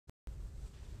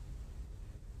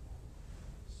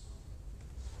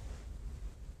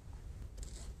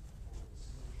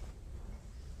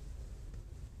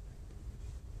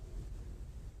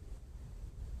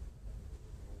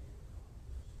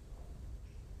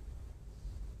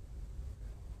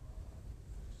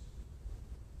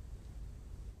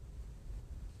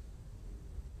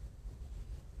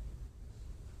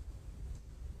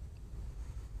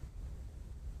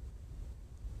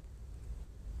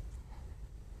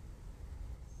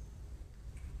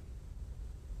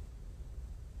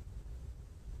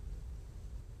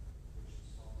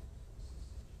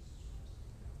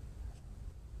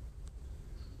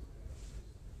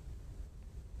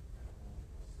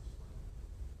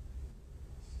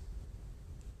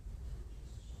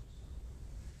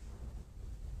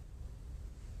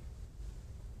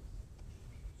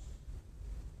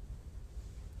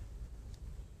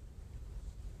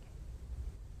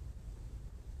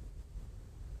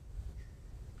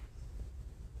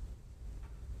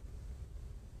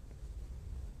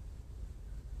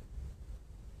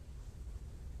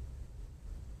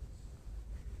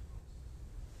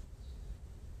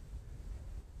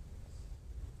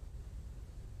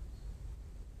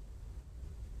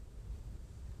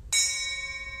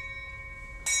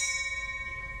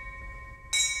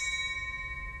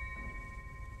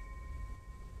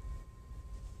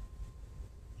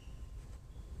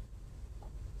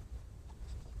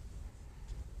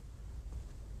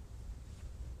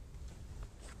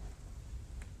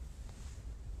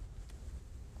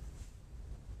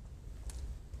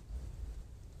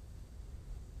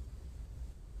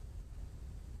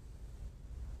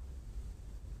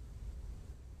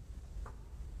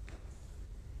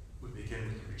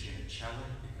Shelley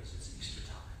because it's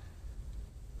Eastertide.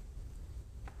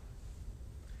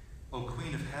 O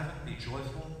Queen of Heaven, be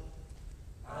joyful.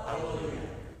 Hallelujah.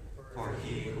 For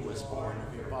he who was born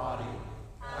of your body,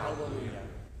 hallelujah,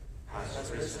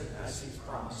 has risen as he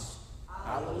promised.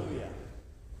 Hallelujah.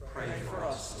 Pray for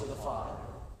us to the Father.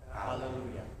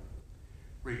 Hallelujah.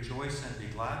 Rejoice and be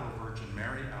glad, O Virgin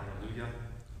Mary. Hallelujah.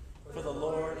 For the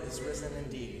Lord is risen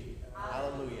indeed.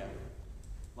 Hallelujah.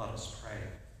 Let us pray.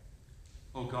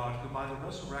 O God, who by the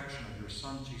resurrection of your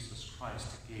Son, Jesus Christ,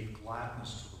 gave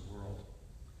gladness to the world,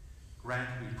 grant,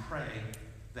 we pray,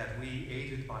 that we,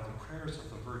 aided by the prayers of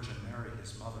the Virgin Mary,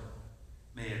 his mother,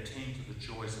 may attain to the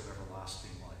joys of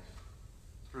everlasting life.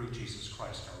 Through Jesus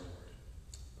Christ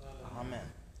our Lord. Amen.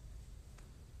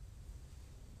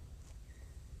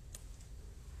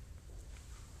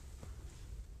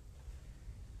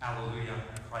 Alleluia,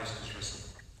 Christ is risen.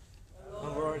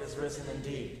 The Lord is risen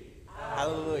indeed.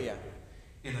 Hallelujah.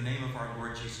 In the name of our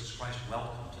Lord Jesus Christ,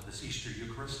 welcome to this Easter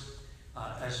Eucharist.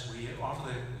 As we offer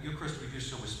the Eucharist, we do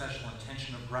so with special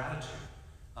intention of gratitude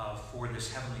for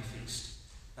this heavenly feast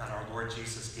that our Lord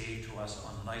Jesus gave to us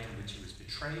on the night in which he was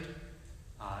betrayed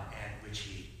and which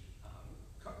he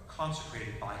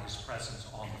consecrated by his presence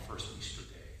on the first Easter day.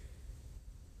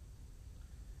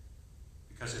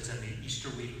 Because it's in the Easter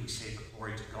week, we say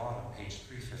glory to God on page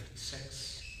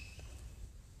 356.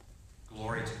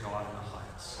 Glory to God in the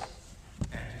highest,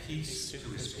 and peace to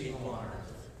his people on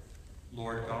earth.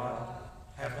 Lord God,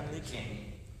 Heavenly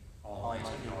King, Almighty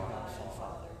God,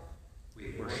 Father,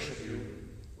 we worship you,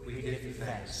 we give you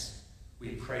thanks, we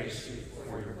praise you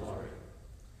for your glory.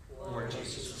 Lord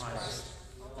Jesus Christ,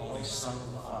 only Son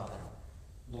of the Father,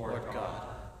 Lord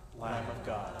God, Lamb of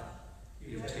God,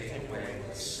 you take away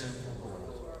the sin of the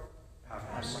world. Have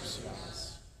mercy on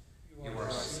us. You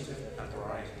are seated at the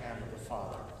right hand of the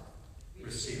Father.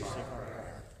 Receive our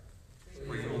prayer.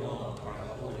 For you alone are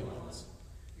the holy ones.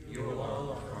 You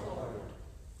alone are Lord.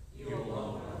 You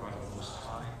alone are the Most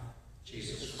High,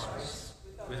 Jesus Christ,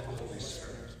 with the Holy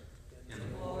Spirit, in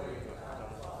the glory of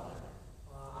God the Father.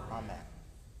 Amen.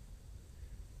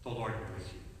 The Lord be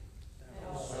with you.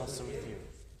 And also with you.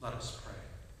 Let us pray.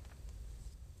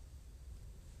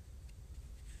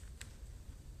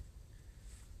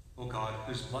 O God,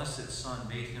 whose blessed Son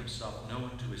made himself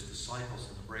known to his disciples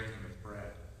in the breaking of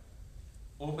bread,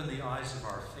 open the eyes of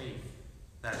our faith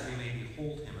that we may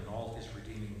behold him in all his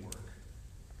redeeming work,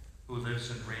 who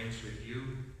lives and reigns with you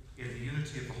in the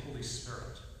unity of the Holy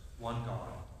Spirit, one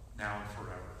God, now and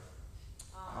forever.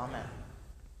 Amen.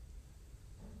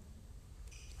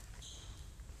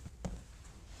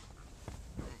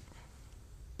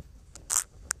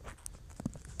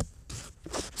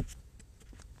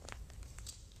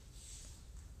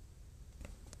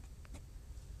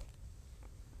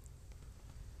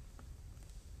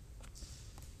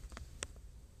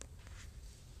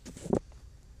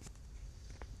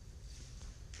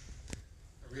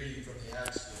 A reading from the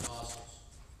Acts of the Apostles.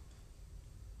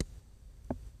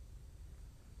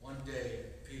 One day,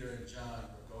 Peter and John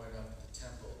were going up to the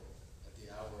temple at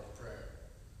the hour of prayer.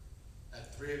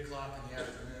 At 3 o'clock in the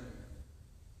afternoon,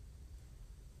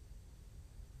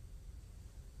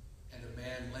 and a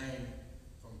man lame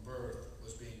from birth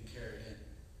was being carried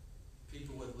in.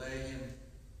 People would lay him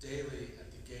daily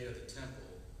at the gate of the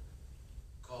temple,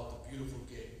 called the Beautiful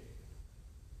Gate,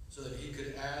 so that he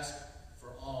could ask for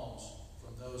alms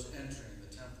from those entering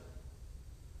the temple.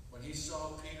 When he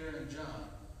saw Peter and John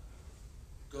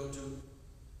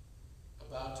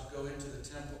about to go into the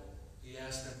temple, he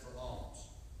asked them for alms.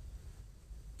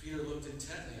 Peter looked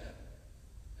intently at him,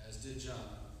 as did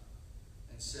John,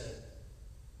 and said,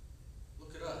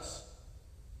 "Look at us."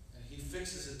 And he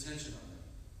fixed his attention on them,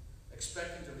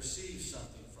 expecting to receive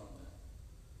something from them.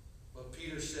 But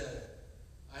Peter said,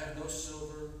 "I have no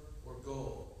silver or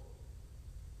gold,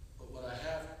 but what I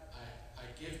have I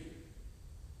give you.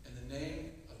 In the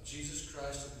name of Jesus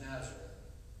Christ of Nazareth,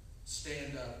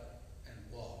 stand up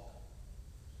and walk."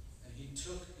 And he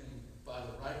took him by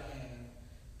the right hand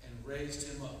and raised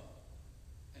him up.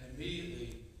 And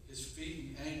immediately his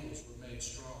feet and ankles were made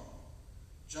strong.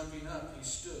 Jumping up, he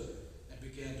stood and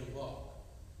began to walk.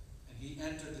 And he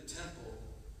entered the temple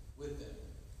with them,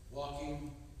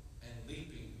 walking and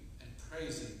leaping and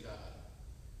praising God.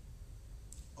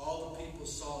 All the people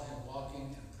saw him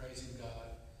walking and praising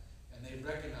God, and they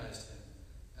recognized him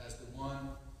as the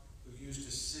one who used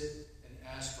to sit and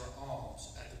ask for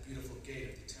alms at the Beautiful Gate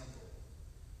of the temple.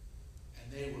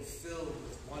 And they were filled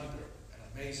with wonder and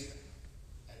amazement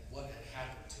at what had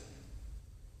happened to him.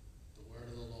 The word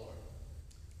of the Lord.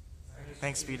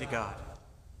 Thanks be to God.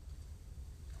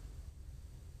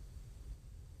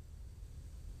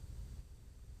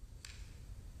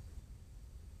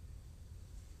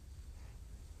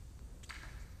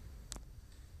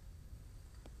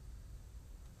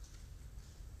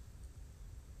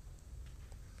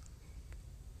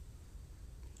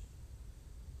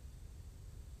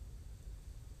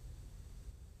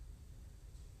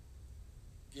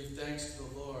 Give thanks to the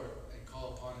Lord and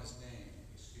call upon his name.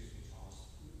 Excuse me, Thomas.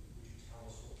 Would you tell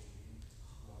us what we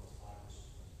 105 is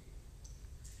supposed to be?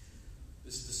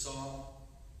 This is the Psalm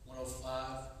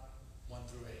 105, 1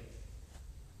 through 8.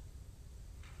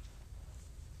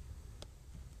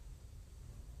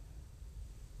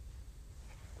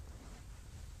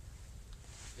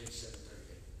 Page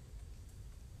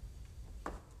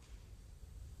 738.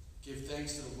 Give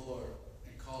thanks to the Lord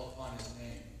and call upon his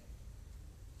name.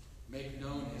 Make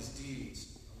known his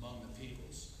deeds among the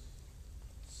peoples.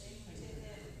 Sing to him,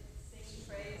 sing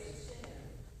praises to him,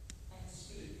 and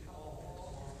speak of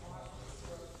all his marvelous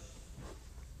works.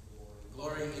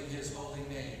 Glory in his holy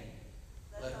name.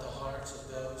 Let the hearts of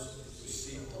those who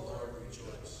seek the Lord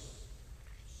rejoice.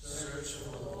 Search for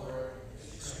the Lord in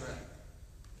his strength.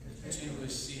 Continually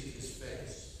seek his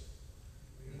face.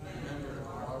 Remember the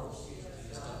marvels that he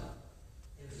has done,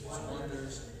 his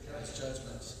wonders and his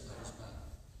judgments that he's done.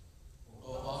 O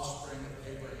offspring of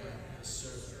Abraham, his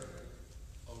servant,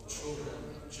 O children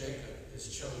of Jacob,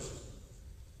 his chosen.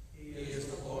 He is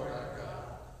the Lord our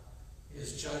God.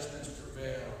 His judgments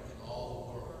prevail in all the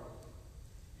world.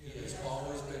 He has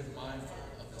always been mindful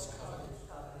of his covenant,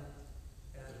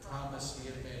 the promise he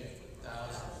had made for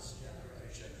thousands of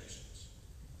generations.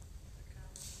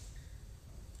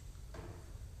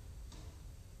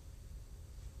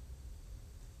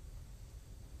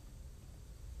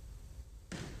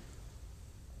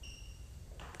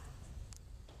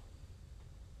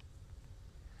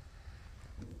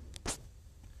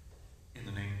 In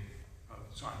the name of,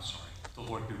 I'm sorry, the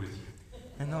Lord be with you.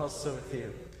 And also with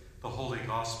you. The Holy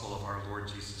Gospel of our Lord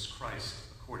Jesus Christ,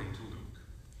 according to Luke.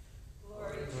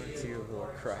 Glory Glory to you,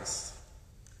 Lord Christ.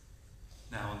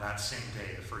 Now on that same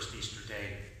day, the first Easter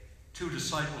day, 2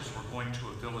 disciples were going to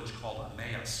a village called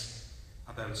Emmaus,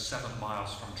 about 7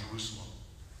 miles from Jerusalem,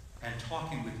 and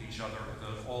talking with each other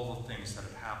about all the things that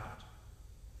had happened.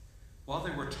 While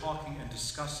they were talking and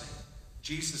discussing,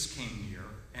 Jesus came near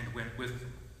and went with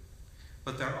them,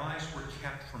 but their eyes were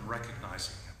kept from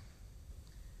recognizing him.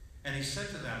 And he said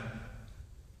to them,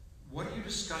 "What are you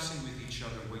discussing with each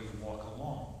other while you walk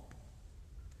along?"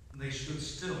 And they stood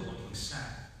still, looking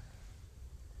sad.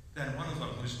 Then one of them,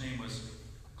 whose name was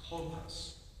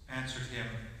Clopas, answered him,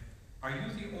 "Are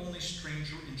you the only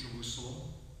stranger in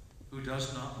Jerusalem who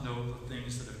does not know the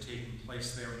things that have taken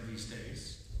place there in these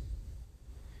days?"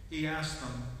 He asked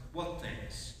them, "What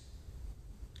things?"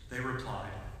 They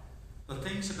replied, "The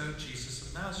things about Jesus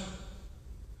of Nazareth,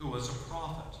 who was a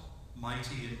prophet,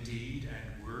 mighty in deed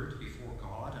and word before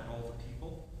God and all the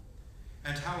people,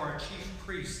 and how our chief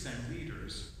priests and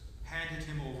leaders handed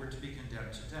him over to be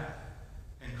condemned to death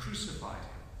and crucified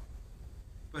him.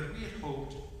 But we had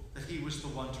hoped that he was the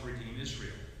one to redeem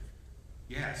Israel.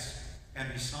 Yes,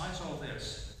 and besides all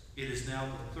this, it is now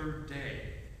the 3rd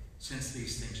day since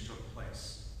these things took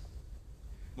place.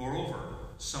 Moreover,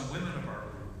 some women of our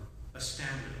group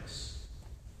astounded us.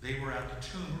 They were at the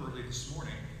tomb early this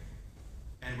morning,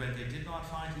 and when they did not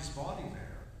find his body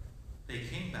there, they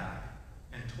came back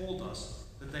and told us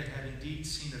that they had indeed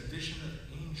seen a vision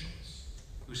of angels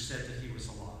who said that he was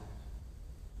alive.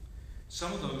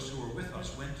 Some of those who were with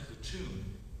us went to the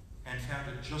tomb and found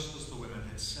it just as the women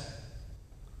had said,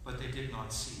 but they did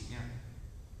not see him."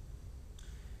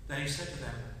 Then he said to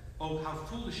them, "Oh, how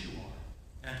foolish you are,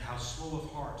 and how slow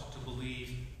of heart to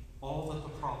believe all that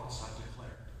the prophets have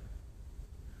declared.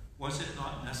 Was it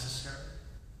not necessary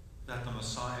that the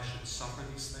Messiah should suffer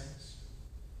these things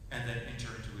and then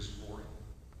enter into his glory?"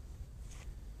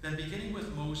 Then, beginning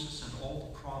with Moses and all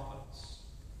the prophets,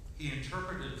 he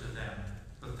interpreted to them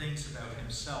the things about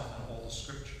himself and all the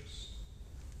scriptures.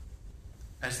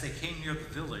 As they came near the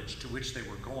village to which they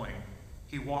were going,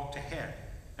 he walked ahead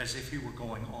as if he were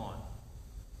going on.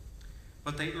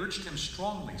 But they urged him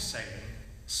strongly, saying,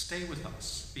 "Stay with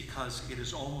us, because it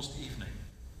is almost evening,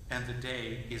 and the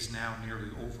day is now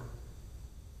nearly over."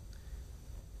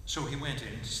 So he went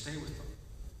in to stay with them.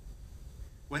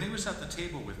 When he was at the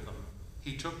table with them,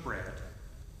 he took bread,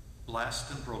 blessed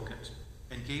and broke it,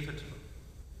 and gave it to them.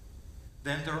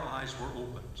 Then their eyes were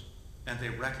opened, and they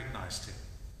recognized him,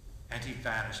 and he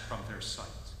vanished from their sight.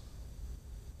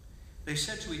 They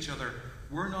said to each other,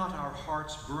 "Were not our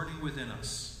hearts burning within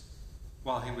us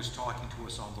while he was talking to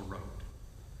us on the road,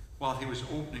 while he was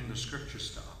opening the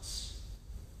scriptures to us?"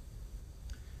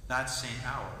 That same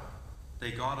hour,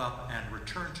 they got up and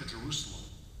returned to Jerusalem,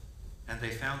 and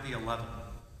they found the 11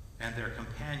 and their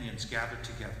companions gathered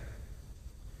together.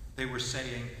 They were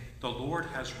saying, "The Lord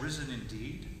has risen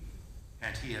indeed,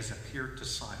 and he has appeared to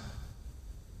Simon."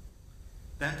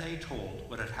 Then they told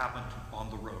what had happened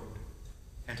on the road,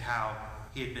 and how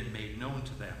he had been made known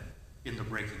to them in the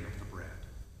breaking of the bread.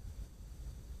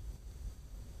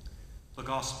 The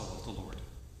Gospel of the Lord.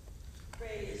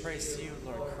 Praise to you,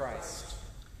 Lord Christ.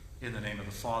 In the name of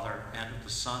the Father, and of the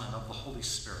Son, and of the Holy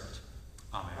Spirit.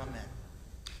 Amen. Amen.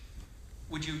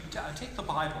 Would you take the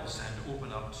Bibles and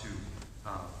open up to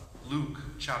Luke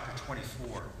chapter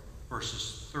 24,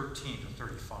 verses 13 to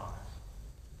 35.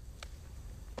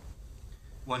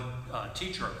 One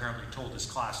teacher apparently told his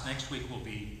class, next week we'll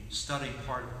be studying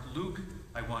part of Luke.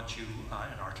 I want you,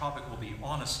 and our topic will be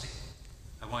honesty.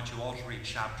 I want you all to read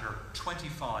chapter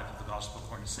 25 of the Gospel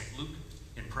according to St. Luke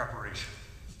in preparation.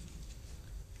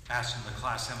 Asking the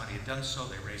class how many had done so,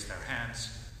 they raised their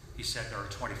hands. He said there are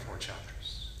 24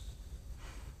 chapters.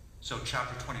 So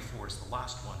chapter 24 is the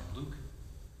last one in Luke,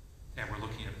 and we're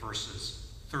looking at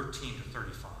verses 13 to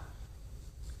 35.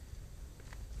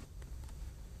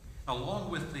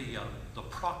 Along with the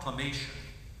proclamation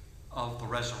of the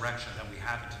resurrection that we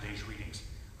have in today's readings,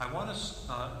 I want us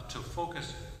to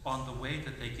focus on the way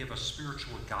that they give us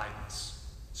spiritual guidance,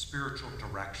 spiritual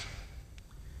direction.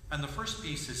 And the first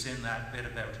piece is in that bit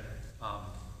about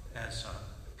as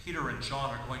Peter and John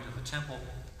are going to the temple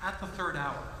at the third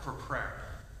hour for prayer.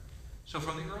 So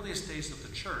from the earliest days of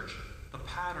the church, the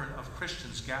pattern of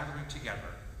Christians gathering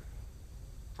together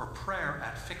for prayer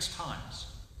at fixed times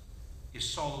is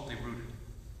solidly rooted.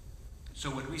 So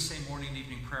when we say morning and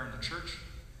evening prayer in the church,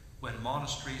 when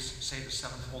monasteries say the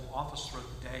sevenfold office throughout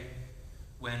the day,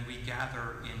 when we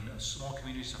gather in small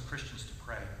communities of Christians to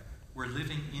pray, we're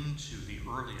living into the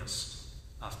earliest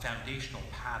foundational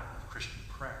pattern of Christian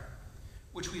prayer,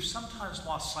 which we've sometimes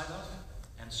lost sight of.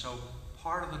 And so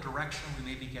part of the direction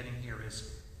we may be getting here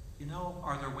is,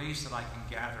 are there ways that I can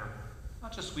gather,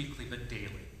 not just weekly, but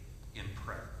daily in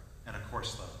prayer? And of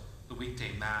course, the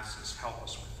weekday masses help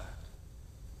us with that.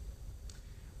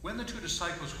 When the two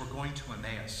disciples were going to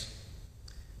Emmaus,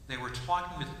 they were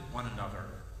talking with one another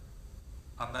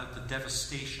about the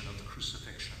devastation of the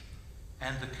crucifixion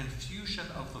and the confusion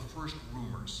of the first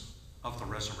rumors of the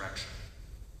resurrection.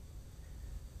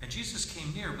 And Jesus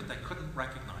came near, but they couldn't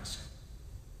recognize him.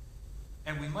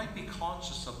 And we might be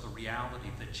conscious of the reality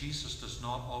that Jesus does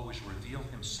not always reveal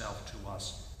himself to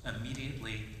us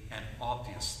immediately and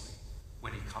obviously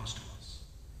when he comes to us.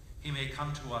 He may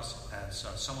come to us as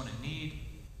someone in need,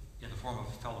 in the form of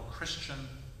a fellow Christian,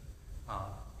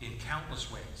 in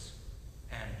countless ways.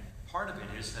 And part of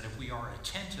it is that if we are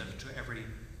attentive to every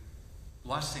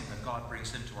blessing that God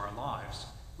brings into our lives,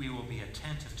 we will be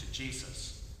attentive to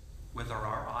Jesus, whether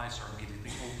our eyes are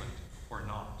immediately opened or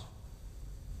not.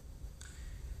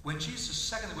 When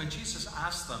Jesus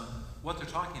asked them what they're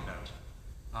talking about,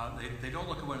 they don't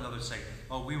look at one another and say,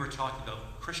 oh, we were talking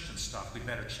about Christian stuff, we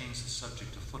better change the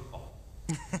subject to football.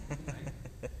 Right?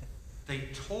 They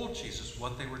told Jesus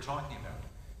what they were talking about,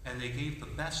 and they gave the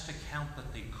best account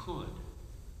that they could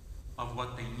of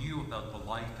what they knew about the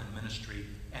life and ministry,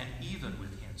 and even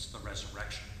with hints, the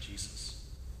resurrection of Jesus.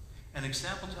 An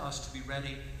example to us to be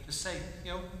ready to say,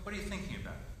 what are you thinking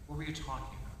about? What were you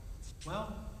talking about?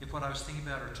 Well, if what I was thinking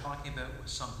about or talking about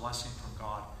was some blessing from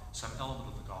God, some element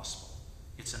of the gospel,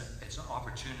 it's an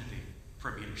opportunity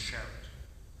for me to share it.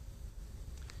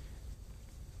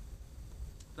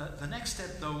 The next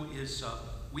step, though, is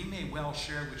we may well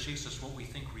share with Jesus what we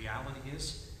think reality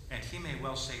is, and he may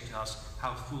well say to us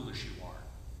how foolish you are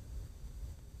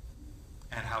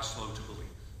and how slow to believe.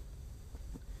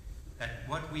 That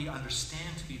what we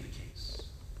understand to be the case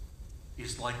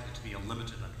is likely to be a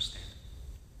limited understanding.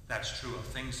 That's true of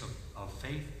things of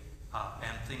faith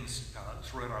and things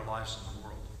throughout our lives in the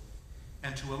world.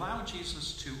 And to allow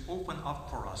Jesus to open up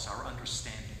for us our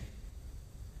understanding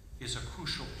is a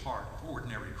crucial part of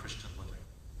ordinary Christian living.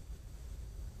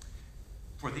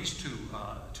 For these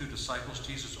two disciples,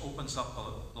 Jesus opens up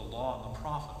the law and the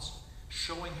prophets,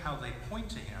 showing how they point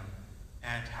to him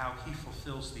and how he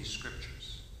fulfills these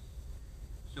scriptures.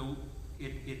 So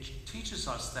it teaches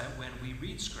us that when we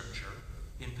read Scripture,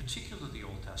 in particular the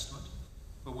Old Testament,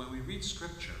 but when we read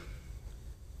Scripture,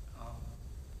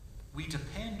 we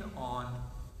depend on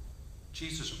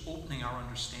Jesus opening our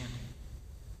understanding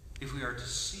if we are to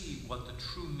see what the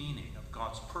true meaning of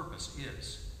God's purpose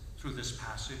is through this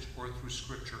passage or through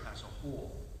Scripture as a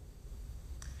whole.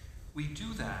 We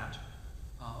do that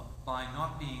by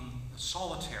not being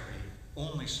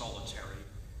only solitary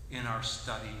in our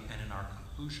study and in our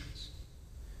conclusions.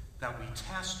 That we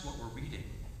test what we're reading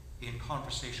in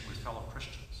conversation with fellow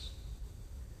Christians.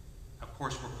 Of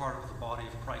course, we're part of the body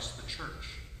of Christ, the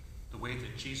church. The way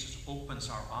that Jesus opens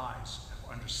our eyes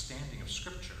for understanding of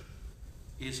Scripture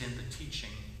is in the teaching,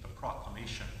 the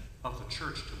proclamation of the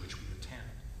church to which we attend.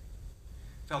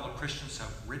 Fellow Christians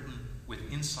have written with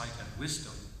insight and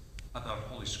wisdom about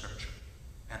Holy Scripture,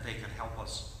 and they can help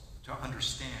us to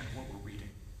understand what we're reading.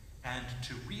 and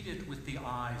to read it with the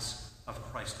eyes of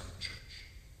Christ and the church.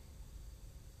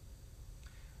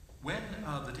 When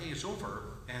the day is over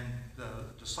and the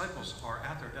disciples are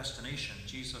at their destination,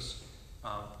 Jesus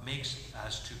makes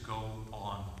as to go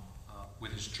on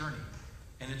with his journey.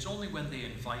 And it's only when they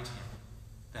invite him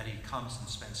that he comes and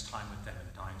spends time with them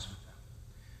and dines with them.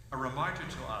 A reminder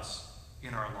to us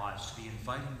in our lives to be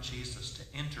inviting Jesus to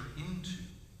enter into,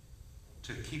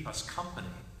 to keep us company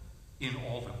in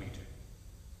all that we do.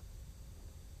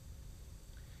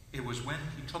 It was when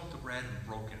he took the bread and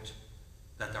broke it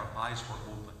that their eyes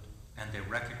were opened and they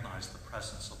recognized the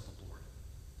presence of the Lord.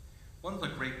 One of the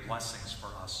great blessings for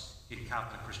us in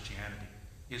Catholic Christianity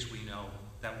is we know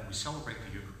that when we celebrate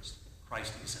the Eucharist,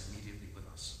 Christ is immediately with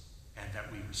us, and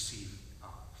that we receive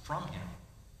from him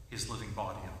his living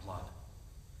body and blood.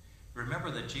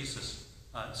 Remember that Jesus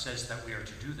says that we are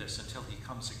to do this until he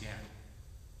comes again.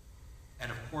 And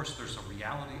of course, there's a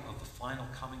reality of the final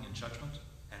coming in judgment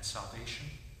and salvation.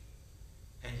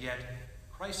 And yet,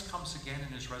 Christ comes again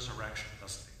in his resurrection,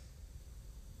 doesn't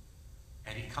he?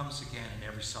 And he comes again in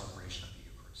every celebration of the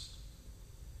Eucharist.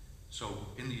 So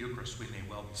in the Eucharist, we may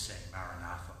well be saying,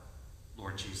 Maranatha,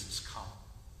 Lord Jesus, come.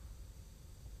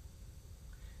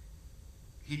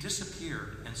 He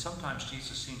disappeared, and sometimes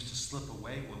Jesus seems to slip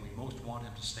away when we most want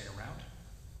him to stay around.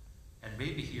 And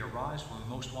maybe he arrives when we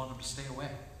most want him to stay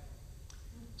away.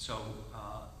 So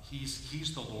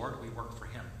he's the Lord, we work for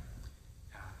him.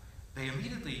 They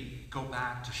immediately go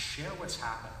back to share what's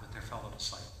happened with their fellow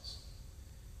disciples.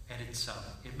 And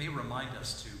it may remind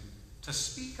us to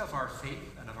speak of our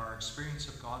faith and of our experience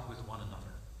of God with one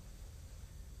another.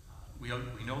 We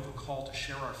know the call to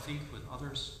share our faith with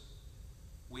others.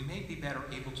 We may be better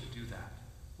able to do that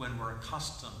when we're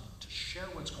accustomed to share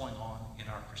what's going on in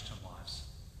our Christian lives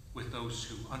with those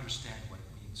who understand what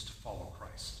it means to follow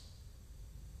Christ.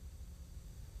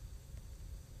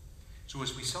 So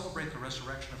as we celebrate the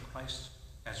resurrection of Christ,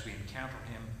 as we encounter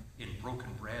him in broken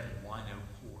bread and wine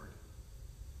outpoured,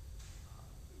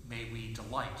 may we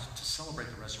delight to celebrate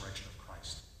the resurrection of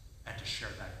Christ and to share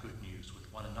that good news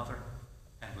with one another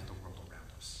and with the world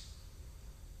around us.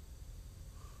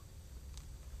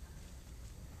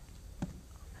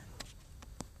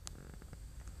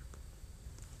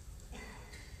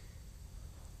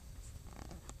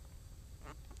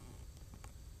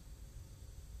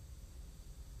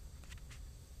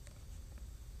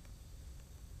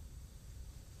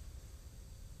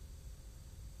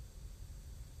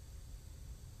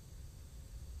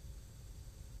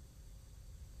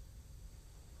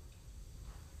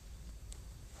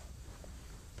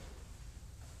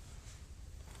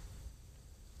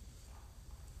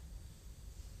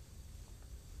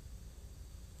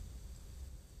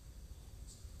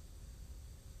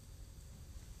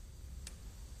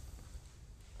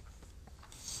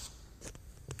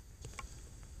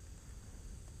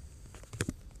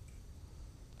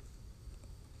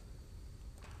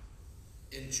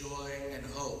 In joy and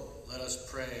hope, let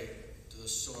us pray to the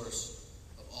source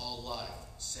of all life,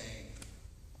 saying,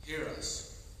 Hear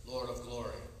us, Lord of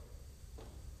glory.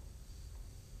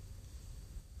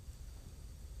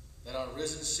 That our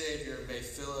risen Savior may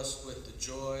fill us with the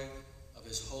joy of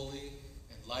his holy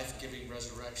and life-giving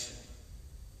resurrection,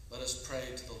 let us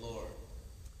pray to the Lord.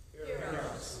 Hear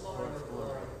us, Lord of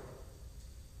glory.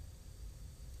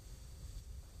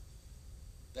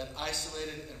 That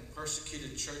isolated and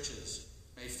persecuted churches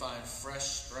may find fresh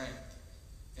strength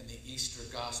in the Easter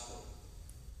gospel,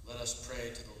 let us pray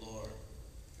to the Lord.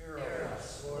 Hear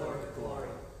us, Lord of glory.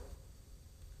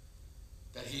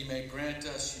 That he may grant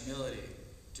us humility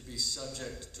to be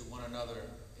subject to one another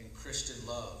in Christian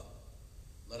love,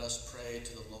 let us pray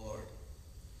to the Lord.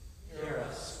 Hear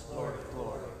us, Lord of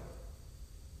glory.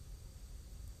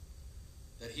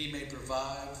 That he may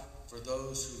provide for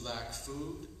those who lack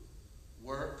food,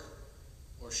 work,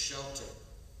 or shelter,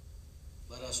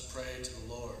 let us pray to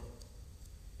the Lord.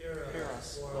 Hear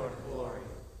us, Lord of glory.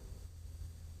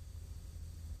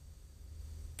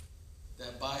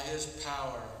 That by his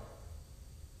power,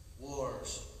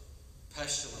 wars,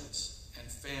 pestilence, and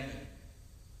famine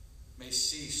may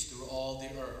cease through all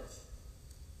the earth,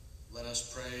 let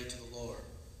us pray to the Lord.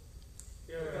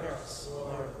 Hear us,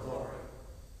 Lord of glory.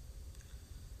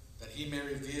 That he may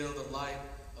reveal the light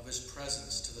of his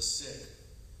presence to the sick,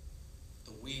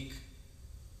 the weak,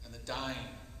 and the dying,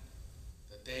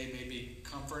 that they may be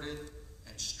comforted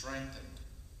and strengthened.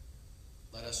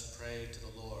 Let us pray to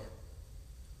the Lord.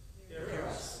 Hear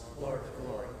us, Lord of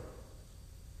glory.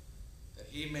 That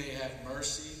he may have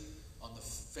mercy on the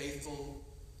faithful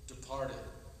departed,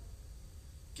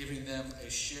 giving them a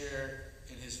share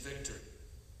in his victory.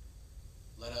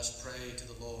 Let us pray to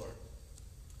the Lord.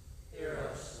 Hear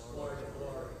us, Lord of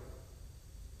glory.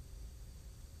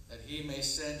 That he may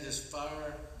send his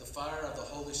fire, the fire of the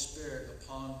Holy Spirit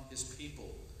upon his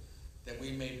people, that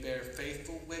we may bear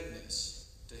faithful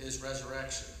witness to his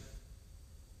resurrection.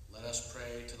 Let us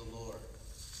pray to the Lord.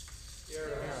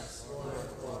 Hear us, Lord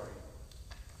of glory.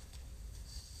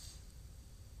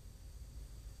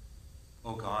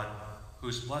 O God,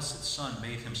 whose blessed Son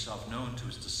made himself known to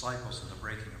his disciples in the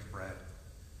breaking of bread,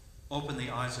 open the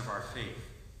eyes of our faith,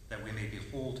 that we may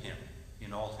behold him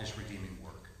in all his redeeming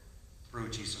work. Through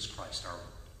Jesus Christ our Lord.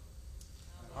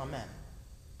 Amen.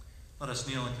 Let us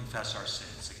kneel and confess our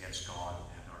sins against God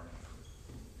and our neighbor.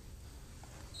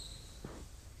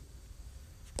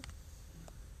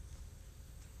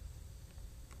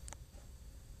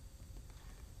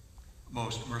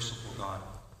 Most merciful God,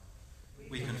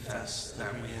 we confess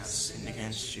that we have sinned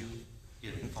against you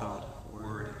in thought,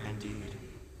 word, and deed,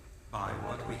 by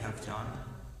what we have done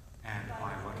and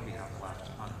by what we have left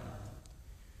undone.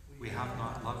 We have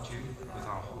not loved you with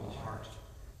our whole heart.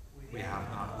 We have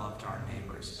not loved our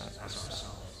neighbors as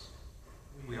ourselves.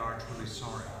 We are truly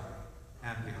sorry,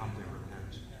 and we humbly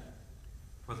repent.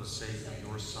 For the sake of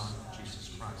your Son,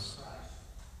 Jesus Christ,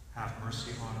 have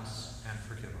mercy on us and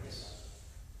forgive us,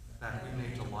 that we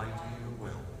may delight in your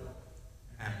will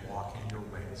and walk in your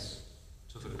ways,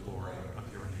 to the glory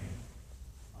of your name.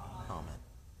 Amen.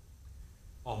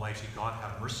 Almighty God,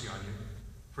 have mercy on you,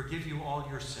 forgive you all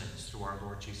your sins through our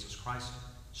Lord Jesus Christ,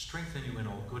 strengthen you in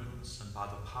all goodness, and by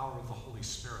the power of the Holy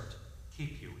Spirit,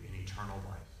 keep you in eternal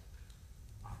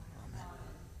life. Amen.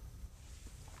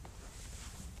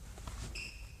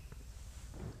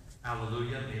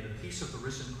 Alleluia. May the peace of the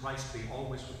risen Christ be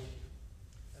always with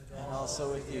you. And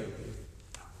also with you.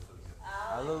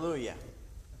 Hallelujah.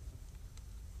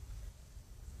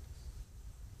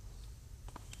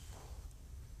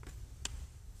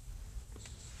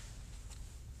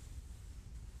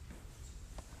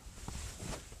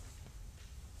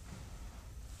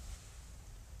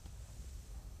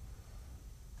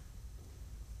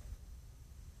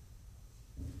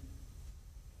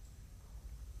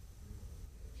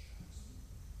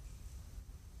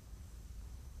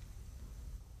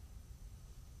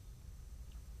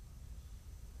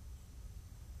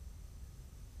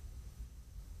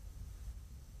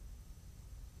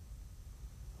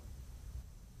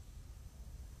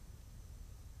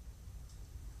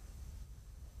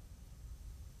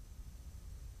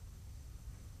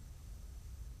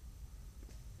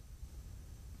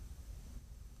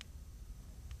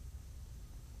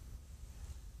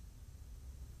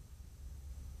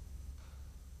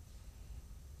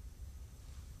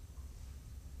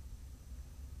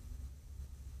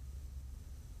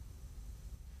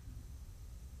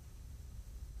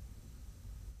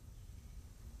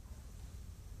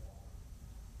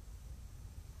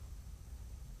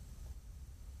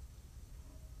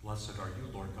 Blessed are you,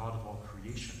 Lord God of all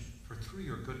creation, for through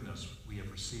your goodness we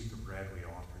have received the bread we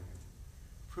offer you.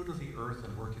 Fruit of the earth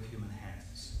and work of human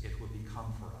hands, it will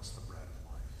become for us the bread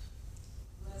of life.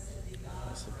 Blessed be God.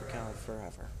 Blessed be God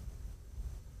forever.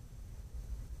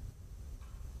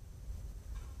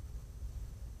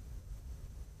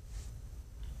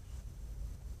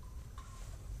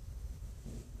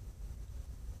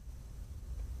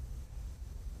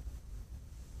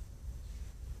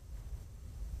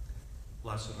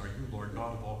 Blessed are you, Lord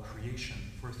God of all creation,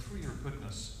 for through your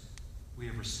goodness we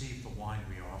have received the wine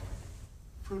we offer you.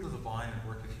 Fruit of the vine and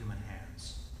work of human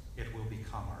hands, it will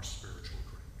become our spiritual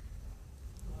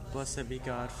drink. Blessed be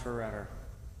God forever.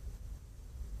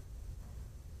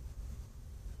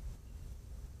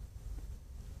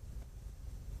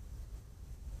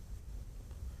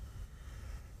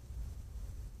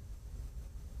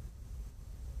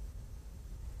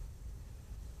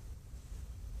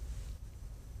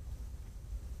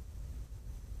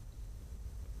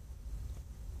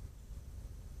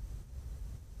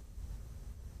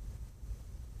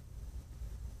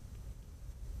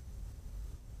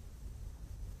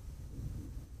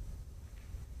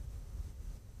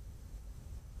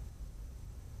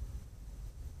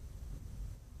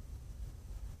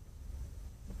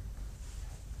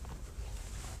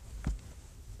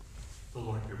 The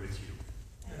Lord be with you.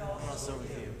 And And also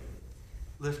with you.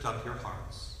 Lift up your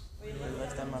hearts. we We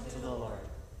lift them up to the Lord.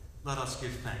 Let us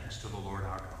give thanks to the Lord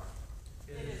our God.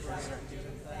 It is right to give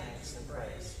him thanks and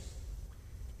praise.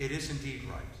 It is indeed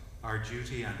right, our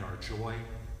duty and our joy,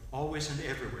 always and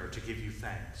everywhere to give you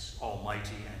thanks,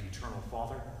 Almighty and Eternal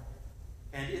Father,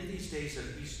 and in these days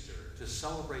of Easter to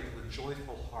celebrate with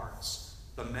joyful hearts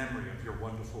the memory of your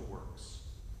wonderful works.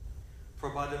 For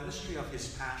by the mystery of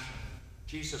his passion,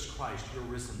 Jesus Christ, your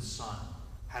risen Son,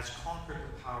 has conquered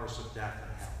the powers of death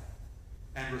and hell.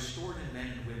 and restored in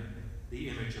men and women the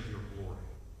image of your glory.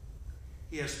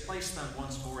 He has placed them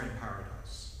once more in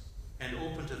paradise and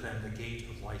opened to them the gate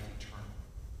of life eternal.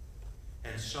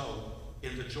 And so,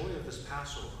 in the joy of this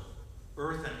Passover,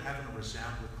 earth and heaven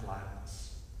resound with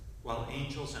gladness, while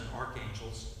angels and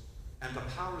archangels and the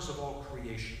powers of all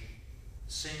creation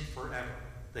sing forever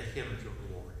the hymn of your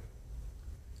glory.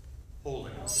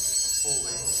 Holy, holy,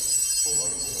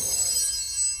 holy Lord,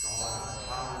 God of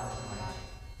power and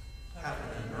might, heaven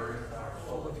and earth are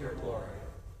full of your glory.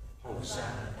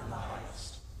 Hosanna in the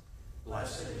highest.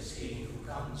 Blessed is he who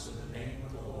comes in the name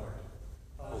of the Lord.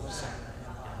 Hosanna in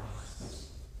the highest.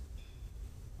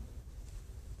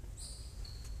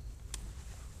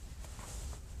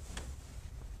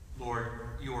 Lord,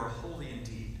 you are holy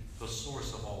indeed, the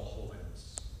source of all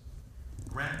holiness.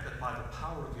 Grant that by the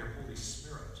power of your Holy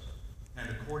Spirit, and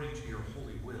according to your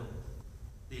holy will,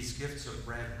 these gifts of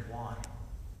bread and wine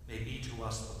may be to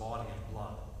us the body and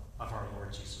blood of our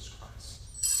Lord Jesus Christ,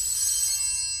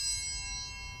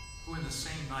 who in the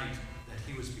same night that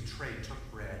he was betrayed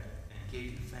took bread and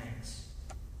gave you thanks.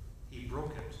 He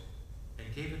broke it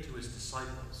and gave it to his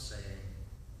disciples, saying,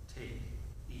 "Take,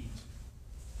 eat.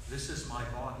 This is my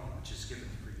body, which is given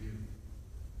for you.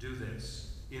 Do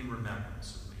this in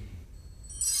remembrance of me."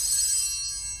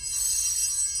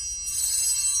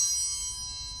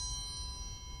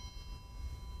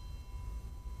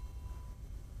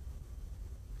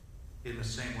 In the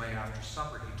same way, after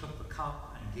supper, he took the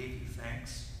cup and gave you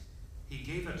thanks. He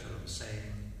gave it to them,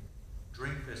 saying,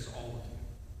 "Drink this, all of you.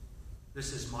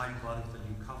 This is my blood of the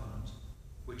new covenant,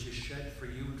 which is shed for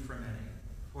you and for many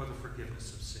for the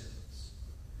forgiveness of sins.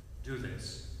 Do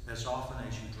this as often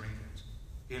as you drink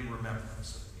it in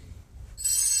remembrance of me."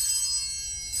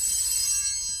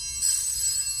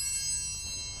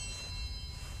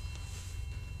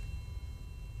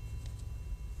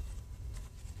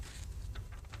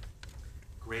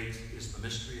 Great is the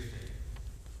mystery of faith.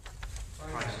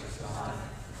 Christ is died.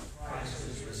 Christ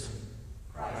is risen.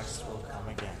 Christ will come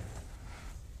again.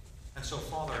 And so,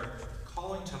 Father,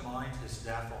 calling to mind his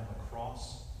death on the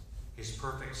cross, his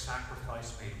perfect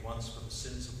sacrifice made once for the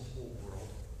sins of the whole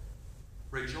world,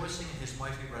 rejoicing in his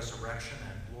mighty resurrection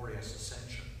and glorious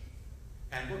ascension,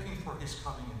 and looking for his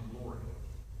coming in glory,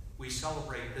 we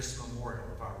celebrate this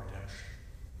memorial of our redemption.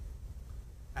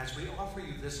 As we offer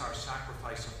you this, our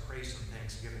sacrifice of praise and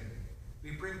thanksgiving,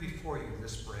 we bring before you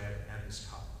this bread and this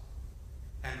cup.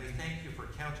 And we thank you for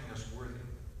counting us worthy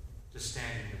to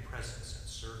stand in your presence and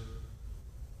serve you.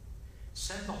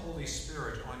 Send the Holy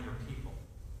Spirit on your people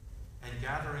and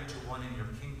gather into one in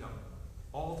your kingdom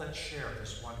all that share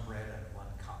this one bread and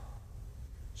one cup,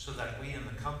 so that we, in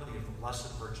the company of the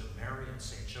Blessed Virgin Mary and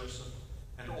Saint Joseph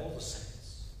and all the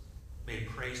saints, may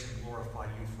praise and glorify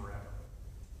you forever.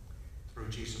 Through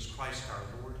Jesus Christ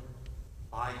our Lord,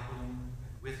 by whom,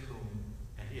 and with whom,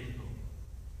 and in whom,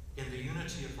 in the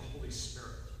unity of the Holy Spirit,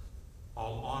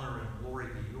 all honor and glory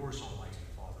be yours, Almighty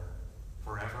Father,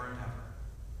 forever and ever.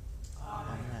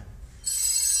 Amen.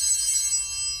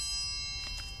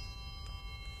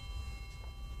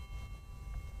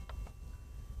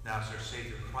 Now, as our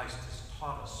Savior Christ has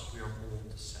taught us, we are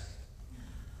bold to say,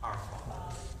 Our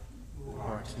Father, Who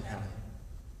art in heaven,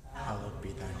 hallowed be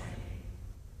thy name.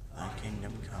 Thy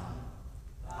kingdom come,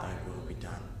 thy will be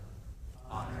done,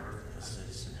 on earth as it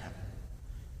is in heaven.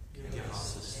 Give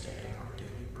us this day our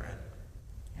daily bread,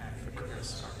 and forgive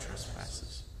us our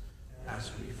trespasses,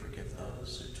 as we forgive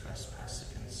those who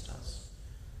trespass against us.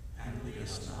 And lead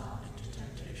us not into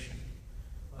temptation,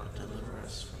 but deliver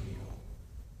us from evil.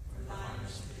 For thine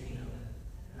is the kingdom,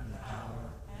 and the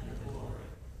power, and the glory,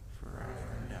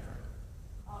 forever and ever.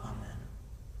 Amen.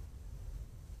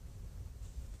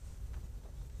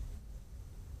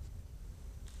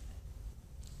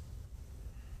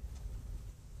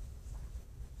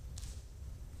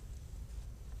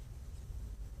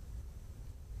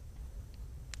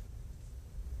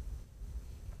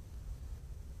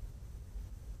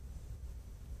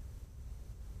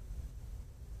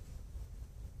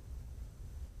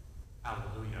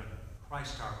 Alleluia.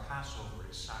 Christ our Passover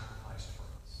is sacrificed for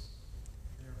us.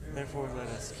 Therefore let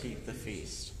us keep the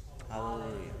feast.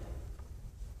 Hallelujah.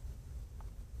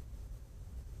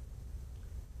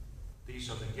 These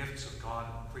are the gifts of God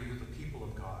for you, the people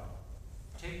of God.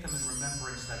 Take them in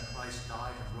remembrance that Christ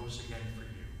died and rose again for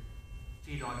you.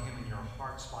 Feed on him in your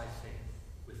hearts by faith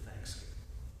with thanksgiving.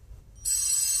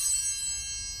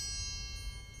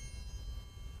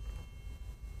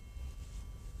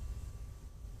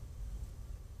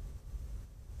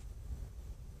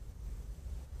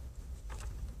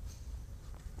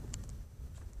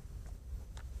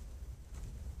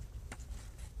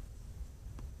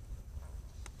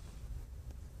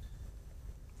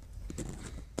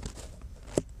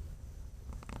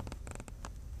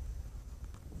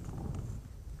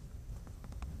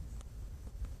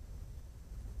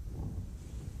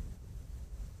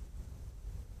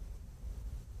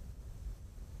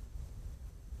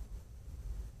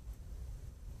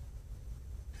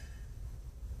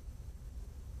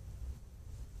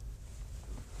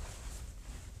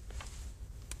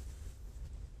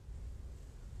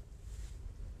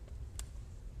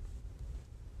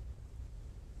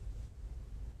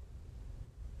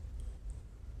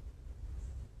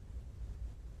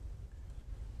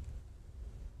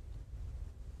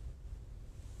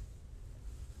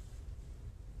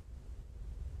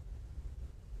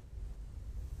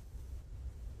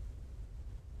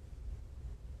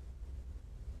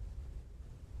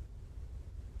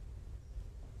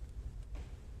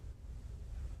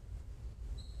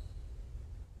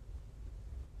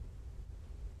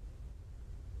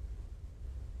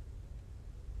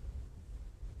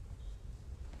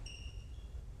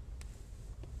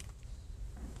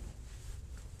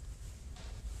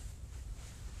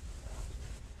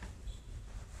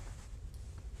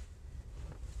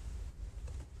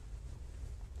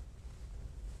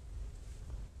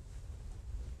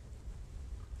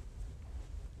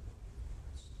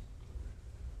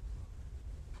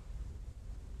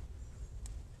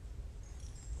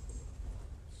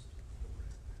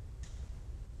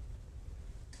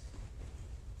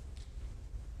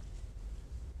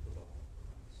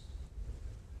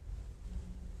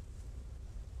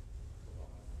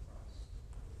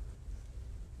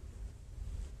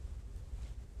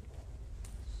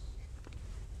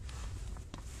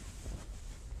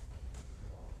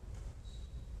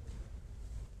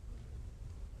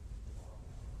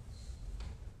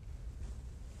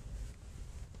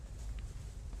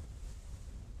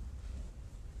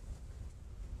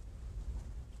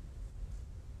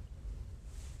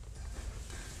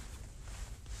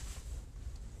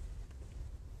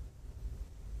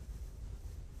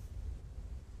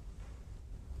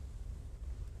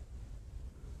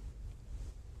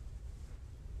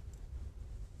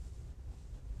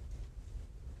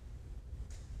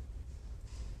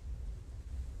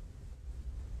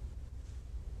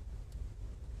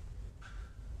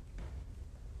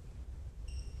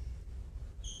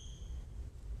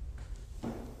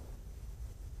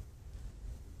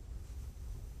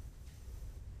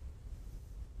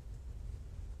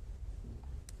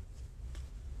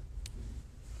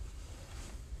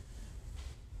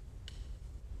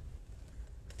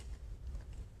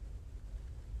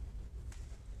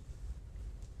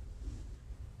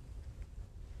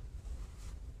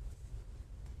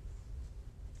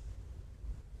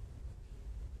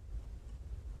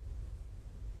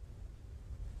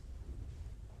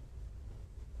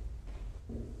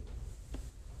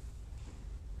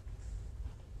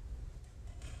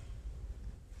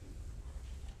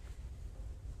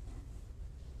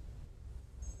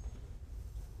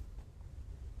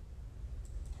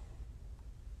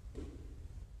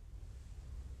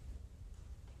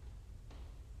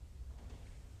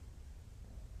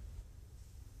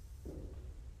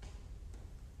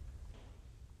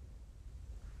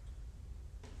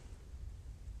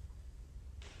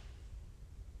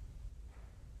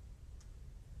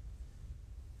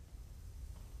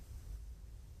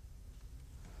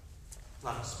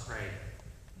 Let us pray.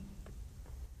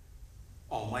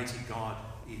 Almighty God,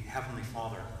 Heavenly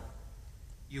Father,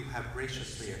 you have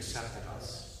graciously accepted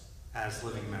us as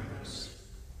living members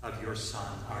of your Son,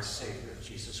 our Savior,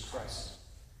 Jesus Christ,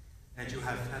 and you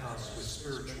have fed us with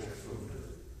spiritual food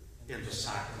in the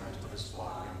sacrament of his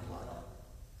body and blood.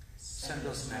 Send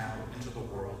us now into the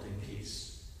world in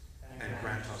peace, and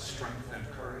grant us strength and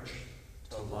courage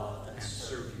to love and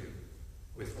serve you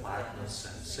with gladness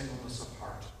and singleness of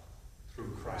heart,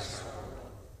 through Christ our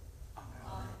Lord.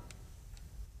 Amen.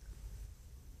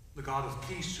 The God of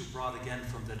peace, who brought again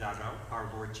from the dead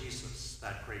our Lord Jesus,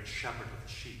 that great shepherd of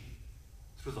the sheep,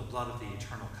 through the blood of the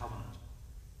eternal covenant,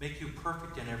 make you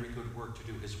perfect in every good work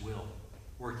to do his will,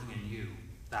 working in you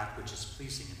that which is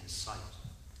pleasing in his sight.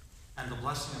 And the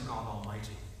blessing of God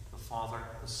Almighty, the Father,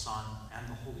 the Son, and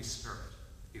the Holy Spirit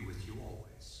be with you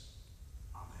always.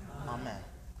 Amen. Amen.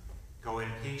 Go in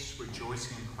peace,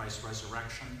 rejoicing in Christ's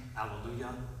resurrection.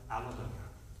 Alleluia, alleluia.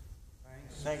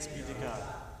 Thanks be to God.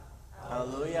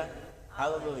 Hallelujah,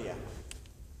 hallelujah.